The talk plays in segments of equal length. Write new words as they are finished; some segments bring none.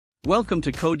Welcome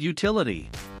to Code Utility.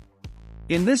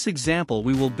 In this example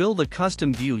we will build a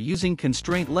custom view using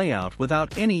ConstraintLayout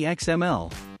without any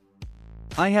XML.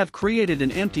 I have created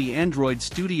an empty Android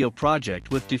Studio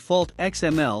project with default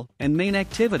XML and main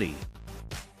activity.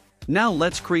 Now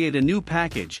let's create a new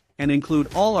package and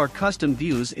include all our custom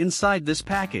views inside this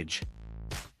package.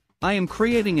 I am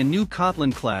creating a new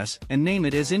Kotlin class and name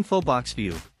it as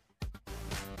InfoBoxView.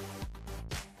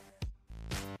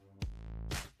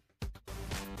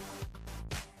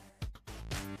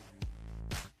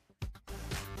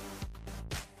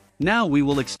 Now we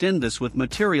will extend this with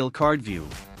Material Card View.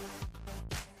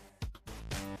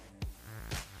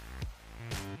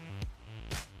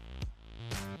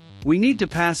 We need to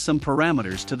pass some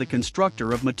parameters to the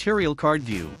constructor of Material Card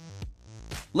View.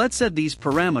 Let's add these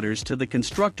parameters to the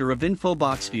constructor of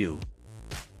InfoBoxView.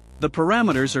 The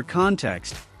parameters are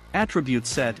context, attribute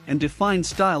set, and define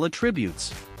style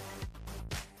attributes.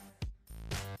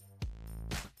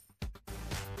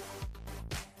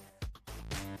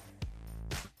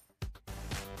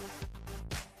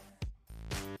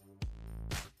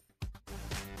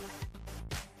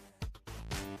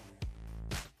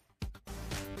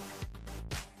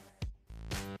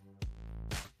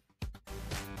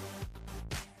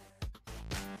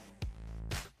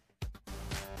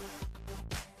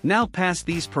 Now pass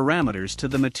these parameters to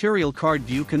the Material Card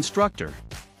View constructor.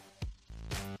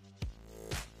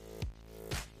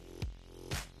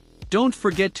 Don't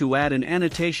forget to add an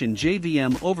annotation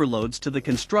JVM overloads to the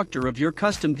constructor of your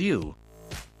custom view.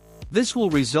 This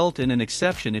will result in an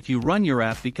exception if you run your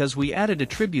app because we added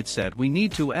attribute set. We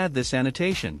need to add this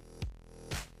annotation.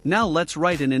 Now let's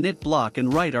write an init block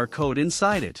and write our code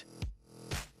inside it.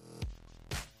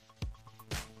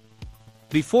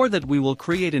 Before that we will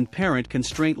create an parent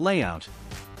constraint layout.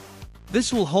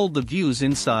 This will hold the views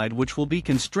inside which will be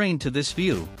constrained to this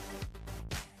view.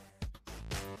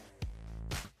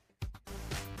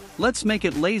 Let's make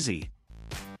it lazy.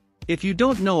 If you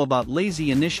don't know about lazy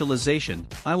initialization,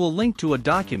 I will link to a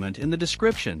document in the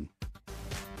description.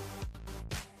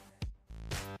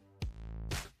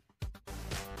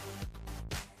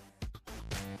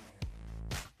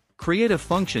 Create a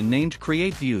function named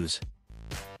createViews.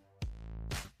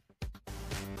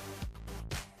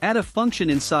 Add a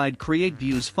function inside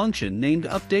createViews function named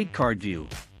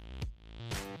updateCardView.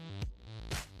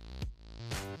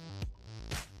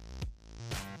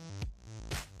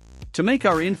 To make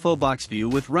our InfoBox view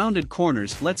with rounded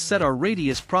corners, let's set our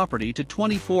radius property to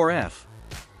 24f.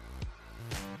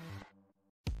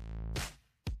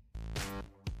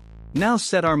 Now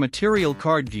set our Material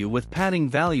Card View with padding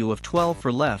value of 12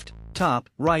 for left, top,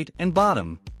 right, and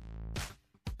bottom.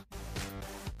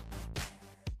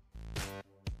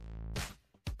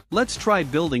 Let's try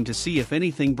building to see if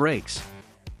anything breaks.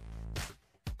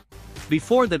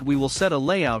 Before that we will set a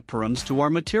layout params to our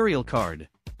material card.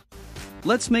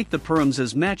 Let's make the params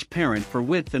as match parent for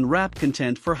width and wrap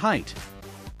content for height.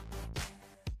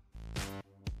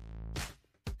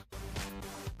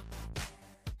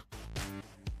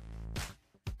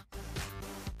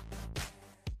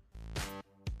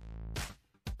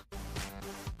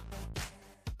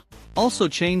 Also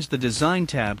change the design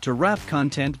tab to wrap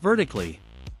content vertically.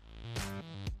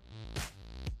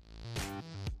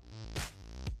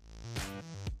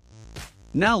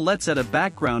 Now let's add a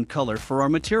background color for our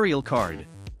material card.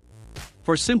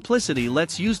 For simplicity,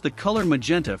 let's use the color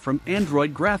magenta from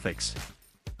Android Graphics.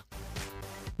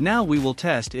 Now we will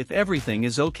test if everything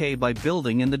is okay by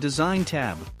building in the design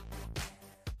tab.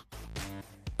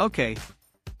 Okay.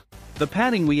 The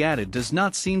padding we added does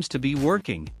not seem to be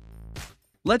working.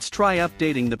 Let's try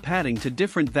updating the padding to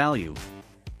different value.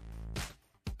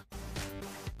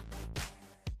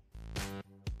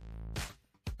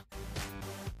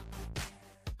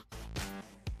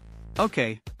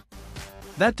 Okay.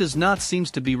 That does not seem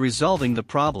to be resolving the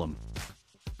problem.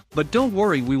 But don't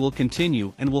worry, we will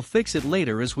continue and we'll fix it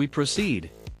later as we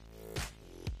proceed.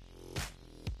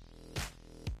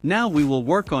 Now we will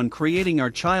work on creating our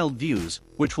child views,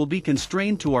 which will be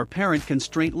constrained to our parent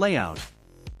constraint layout.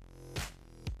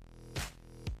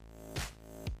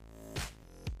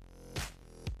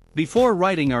 Before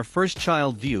writing our first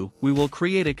child view, we will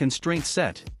create a constraint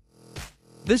set.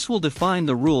 This will define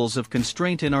the rules of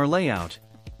constraint in our layout.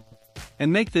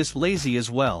 And make this lazy as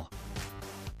well.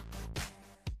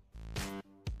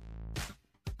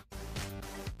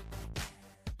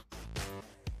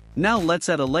 Now let's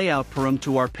add a layout param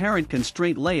to our parent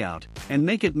constraint layout, and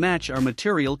make it match our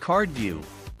material card view.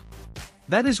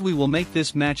 That is, we will make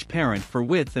this match parent for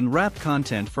width and wrap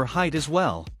content for height as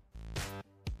well.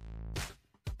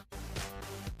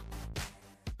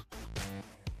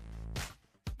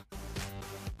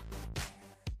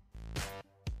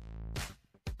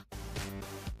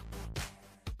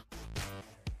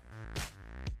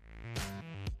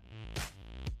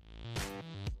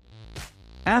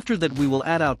 After that we will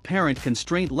add out parent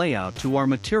constraint layout to our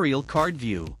material card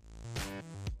view.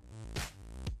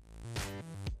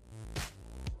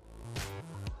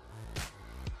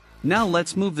 Now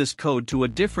let's move this code to a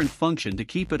different function to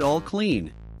keep it all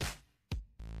clean.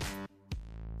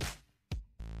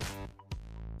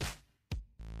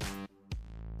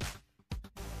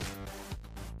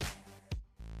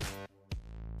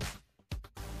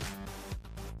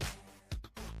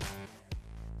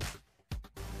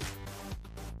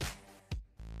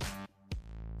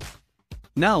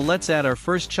 Now let's add our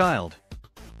first child.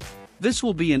 This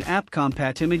will be an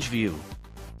AppCompat image view.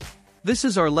 This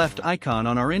is our left icon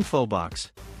on our info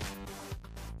box.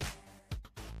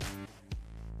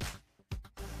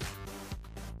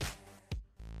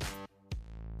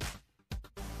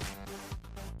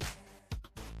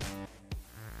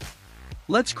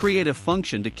 Let's create a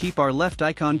function to keep our left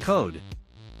icon code.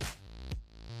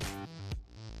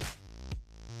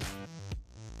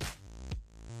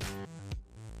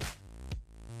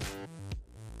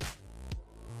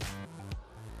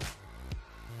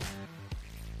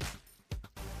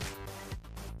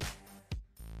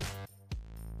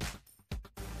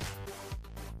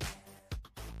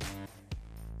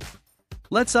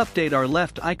 Let's update our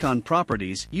left icon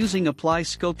properties using apply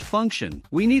scoped function.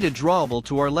 We need a drawable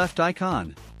to our left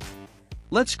icon.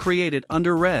 Let's create it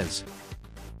under res.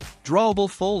 Drawable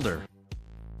folder.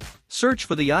 Search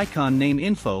for the icon name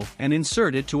info and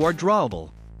insert it to our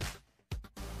drawable.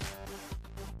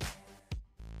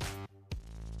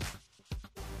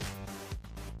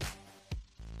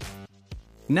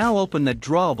 Now open that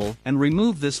drawable and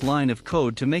remove this line of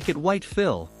code to make it white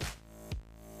fill.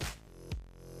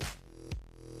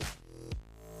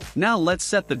 Now let's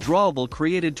set the drawable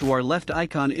created to our left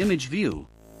icon image view.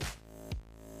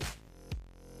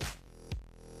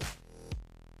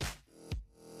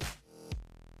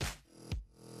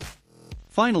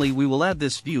 Finally, we will add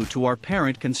this view to our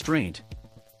parent constraint.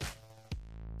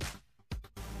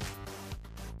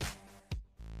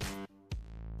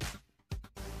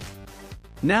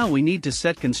 Now we need to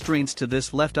set constraints to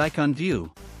this left icon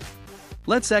view.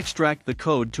 Let's extract the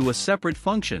code to a separate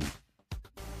function.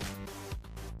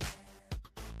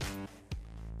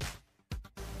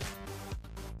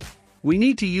 We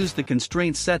need to use the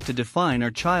constraint set to define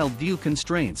our child view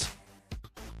constraints.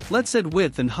 Let's add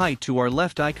width and height to our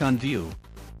left icon view.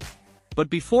 But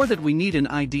before that we need an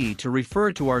ID to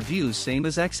refer to our views, same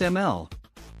as XML.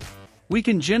 We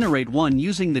can generate one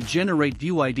using the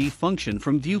generateViewID function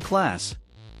from view class.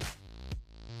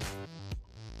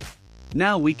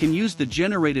 Now we can use the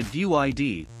generated view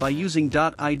ID by using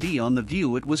 .id on the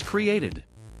view it was created.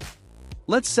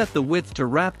 Let's set the width to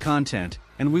wrap content,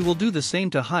 and we will do the same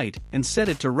to height and set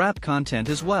it to wrap content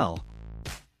as well.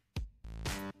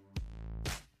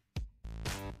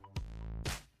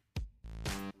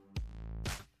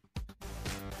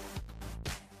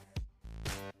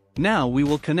 Now we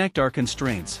will connect our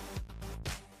constraints.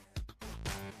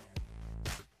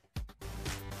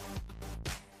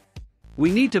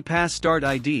 We need to pass start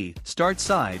ID, start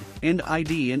side, end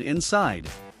ID and end side.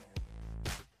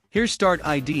 Here start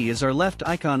ID is our left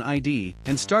icon ID,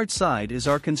 and start side is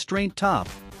our constraint top.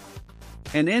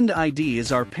 And end ID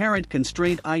is our parent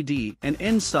constraint ID, and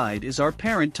end side is our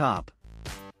parent top.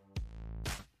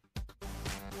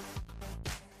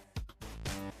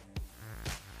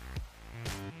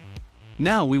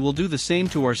 Now we will do the same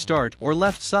to our start or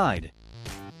left side.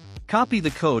 Copy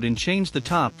the code and change the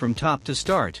top from top to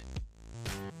start.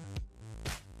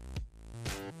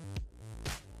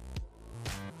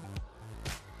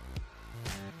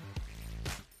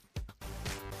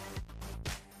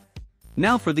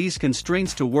 Now for these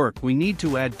constraints to work we need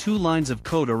to add two lines of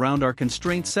code around our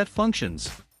constraint set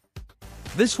functions.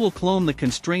 This will clone the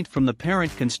constraint from the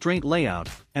parent constraint layout,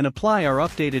 and apply our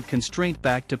updated constraint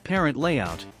back to parent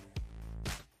layout.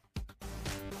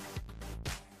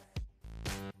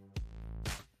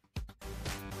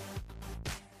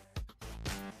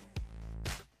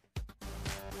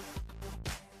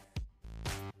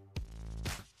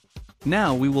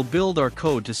 Now we will build our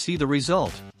code to see the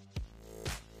result.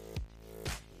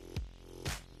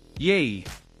 Yay!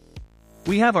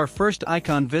 We have our first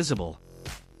icon visible.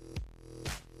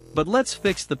 But let's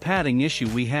fix the padding issue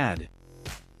we had.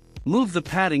 Move the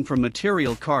padding from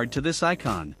material card to this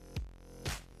icon.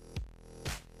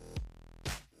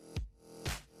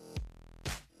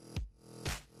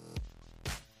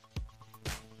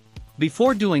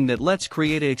 Before doing that, let's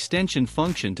create an extension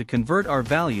function to convert our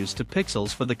values to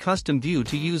pixels for the custom view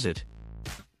to use it.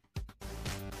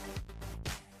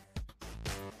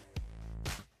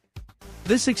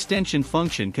 This extension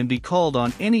function can be called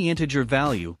on any integer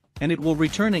value, and it will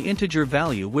return an integer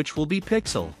value which will be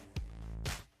pixel.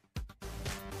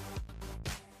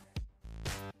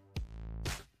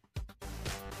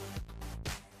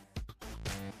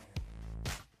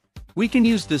 We can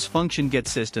use this function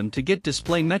getSystem to get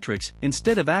display metrics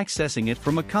instead of accessing it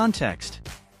from a context.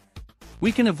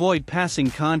 We can avoid passing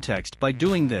context by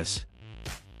doing this.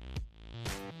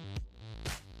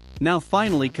 Now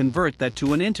finally convert that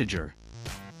to an integer.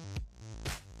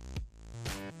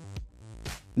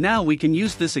 Now we can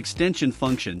use this extension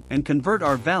function and convert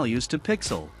our values to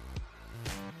pixel.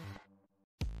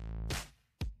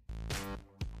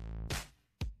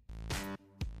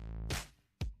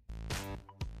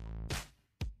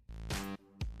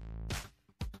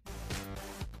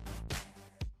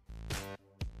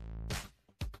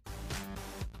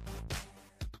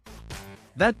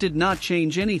 That did not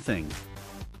change anything.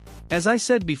 As I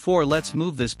said before, let's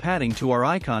move this padding to our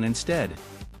icon instead.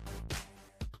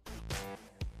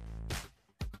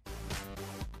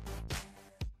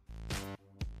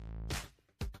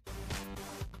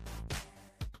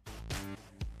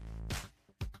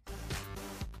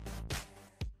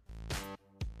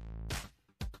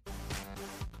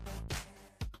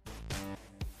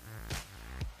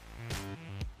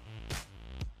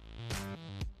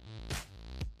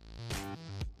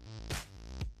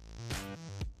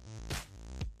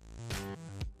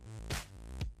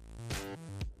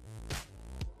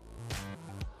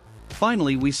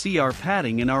 Finally, we see our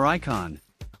padding in our icon.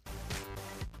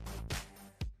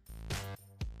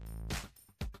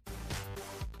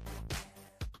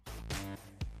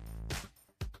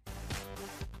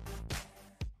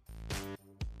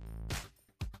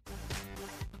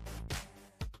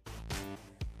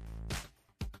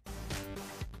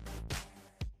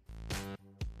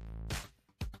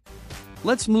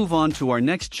 Let's move on to our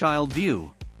next child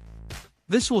view.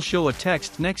 This will show a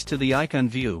text next to the icon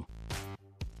view.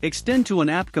 Extend to an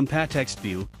app.compat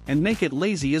view, and make it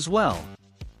lazy as well.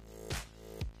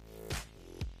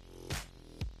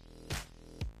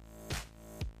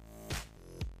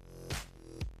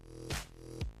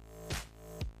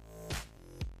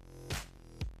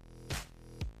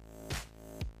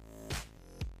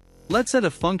 Let's add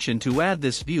a function to add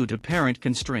this view to parent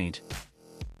constraint.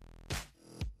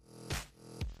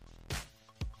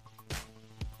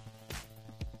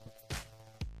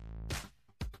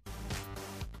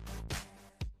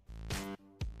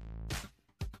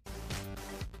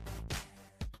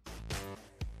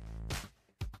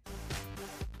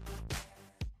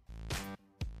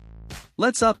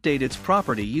 Let's update its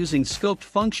property using scoped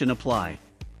function apply.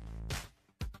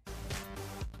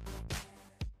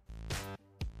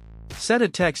 Set a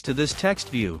text to this text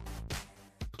view.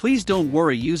 Please don't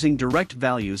worry using direct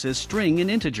values as string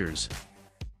and integers.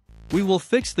 We will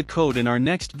fix the code in our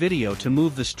next video to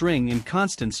move the string and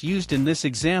constants used in this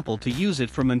example to use it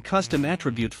from a custom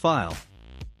attribute file.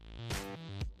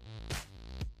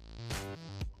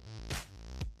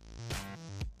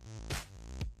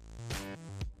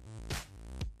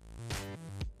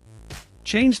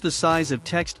 Change the size of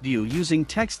text view using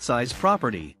text size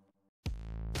property.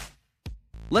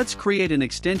 Let's create an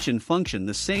extension function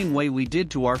the same way we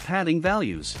did to our padding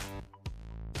values.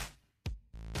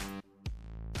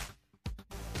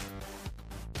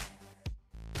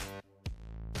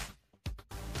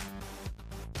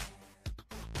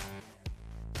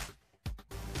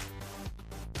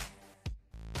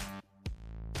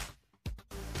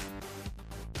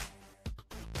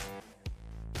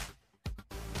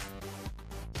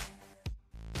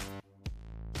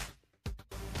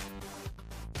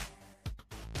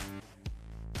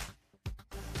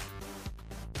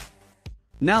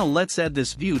 Now let's add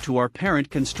this view to our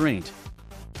parent constraint.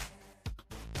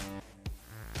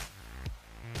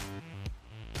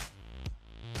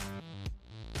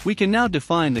 We can now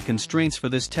define the constraints for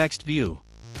this text view.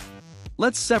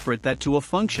 Let's separate that to a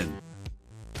function.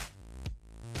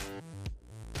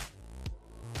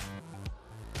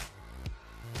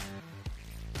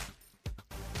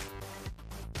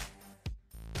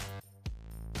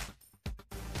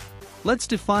 Let's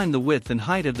define the width and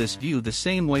height of this view the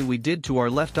same way we did to our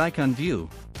left icon view.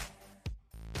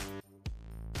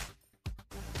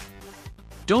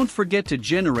 Don't forget to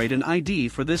generate an ID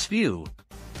for this view.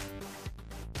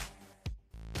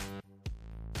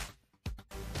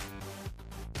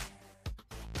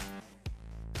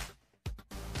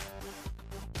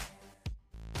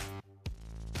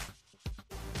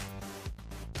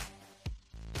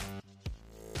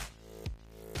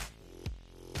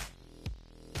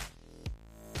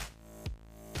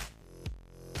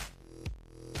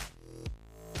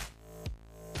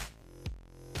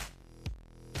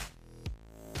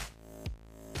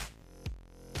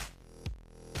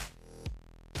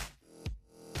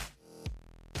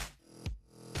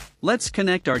 Let's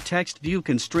connect our text view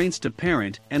constraints to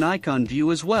parent and icon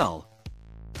view as well.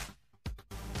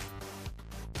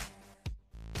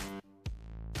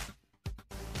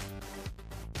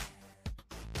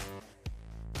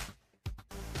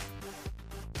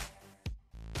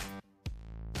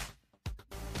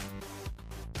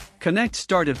 Connect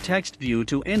start of text view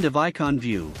to end of icon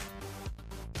view.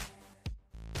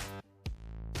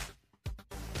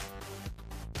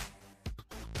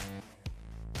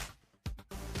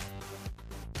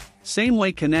 Same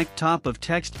way connect top of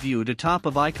text view to top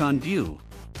of icon view.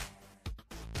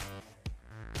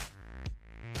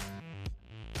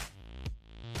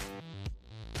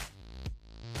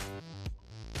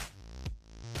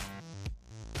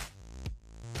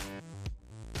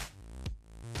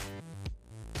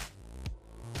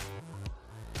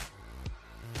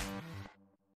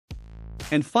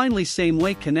 And finally same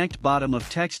way connect bottom of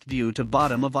text view to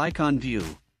bottom of icon view.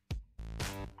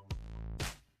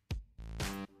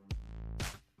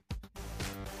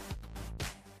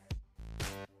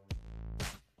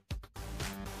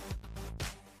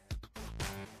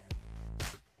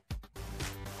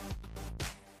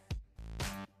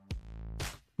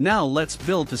 Now let's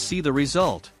build to see the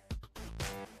result.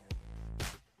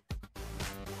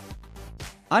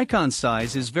 Icon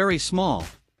size is very small.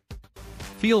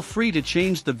 Feel free to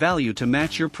change the value to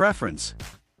match your preference.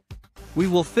 We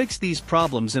will fix these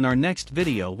problems in our next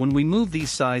video when we move these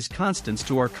size constants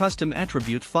to our custom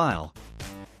attribute file.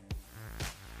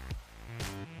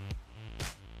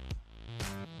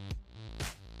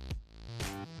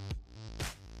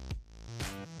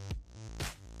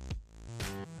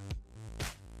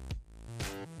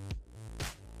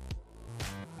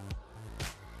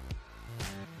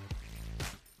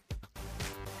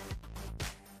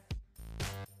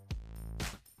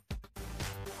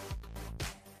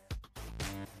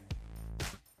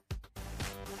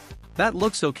 That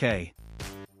looks okay.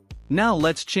 Now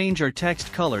let's change our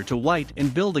text color to white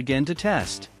and build again to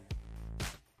test.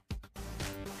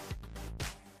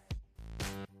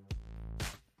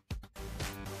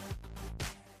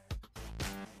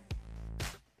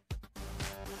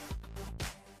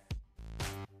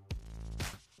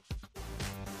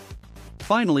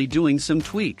 Finally doing some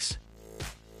tweaks.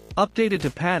 Updated to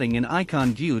padding in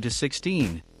icon view to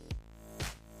 16.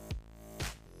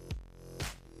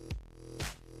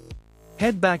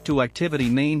 Head back to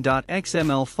activity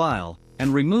main.xml file,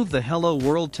 and remove the Hello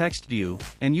World text view,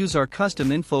 and use our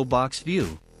custom info box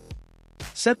view.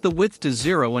 Set the width to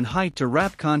 0 and height to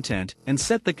wrap content, and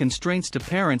set the constraints to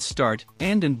parent start,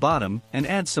 end and bottom, and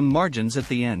add some margins at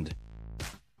the end.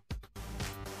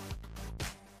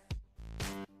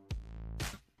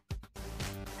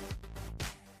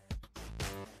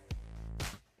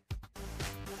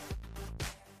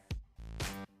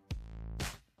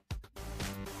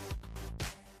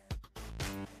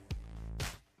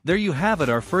 There you have it,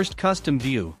 our first custom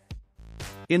view.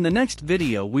 In the next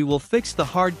video we will fix the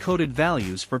hard-coded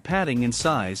values for padding and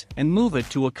size and move it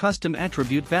to a custom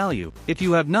attribute value. If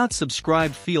you have not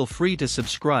subscribed, feel free to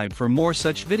subscribe for more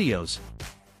such videos.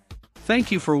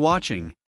 Thank you for watching.